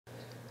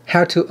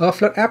How to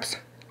offload apps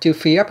to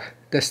free up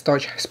the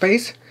storage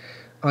space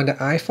on the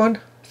iPhone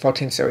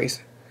 14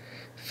 series.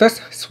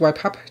 First,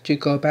 swipe up to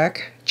go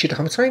back to the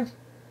home screen.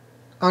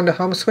 On the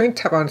home screen,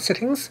 tap on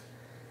Settings,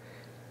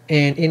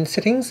 and in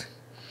Settings,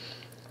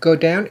 go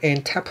down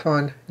and tap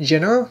on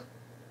General.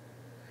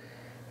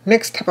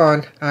 Next, tap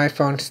on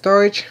iPhone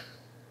Storage,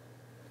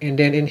 and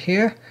then in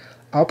here,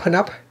 open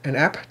up an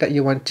app that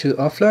you want to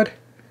offload,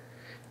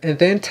 and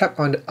then tap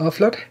on the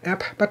Offload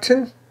App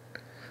button.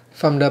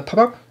 From the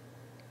pop-up,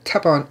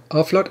 tap on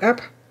Offload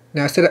App.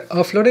 Now, instead of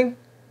offloading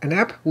an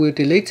app, will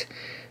delete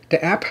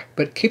the app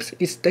but keep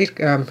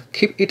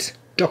its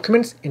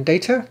documents and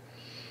data.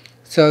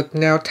 So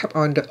now tap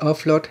on the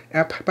Offload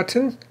App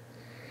button,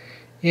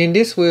 and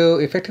this will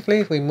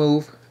effectively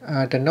remove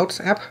the Notes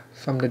app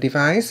from the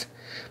device,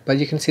 but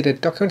you can see the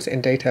documents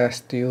and data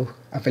still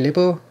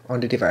available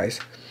on the device.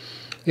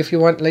 If you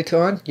want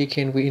later on, you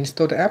can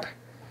reinstall the app,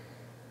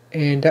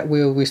 and that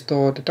will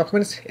restore the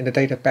documents and the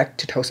data back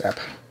to those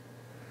apps.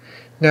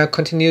 Now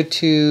continue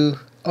to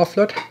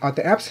offload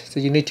other apps, so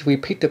you need to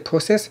repeat the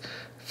process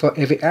for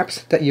every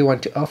apps that you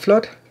want to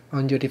offload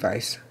on your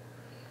device.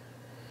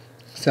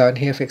 So in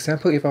here, for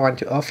example, if I want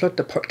to offload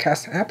the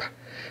podcast app,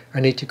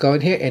 I need to go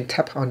in here and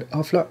tap on the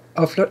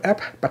offload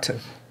app button.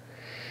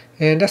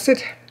 And that's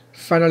it.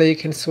 Finally, you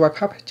can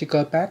swipe up to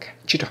go back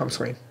to the home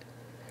screen.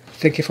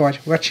 Thank you for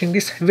watching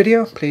this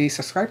video. Please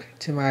subscribe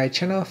to my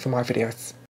channel for more videos.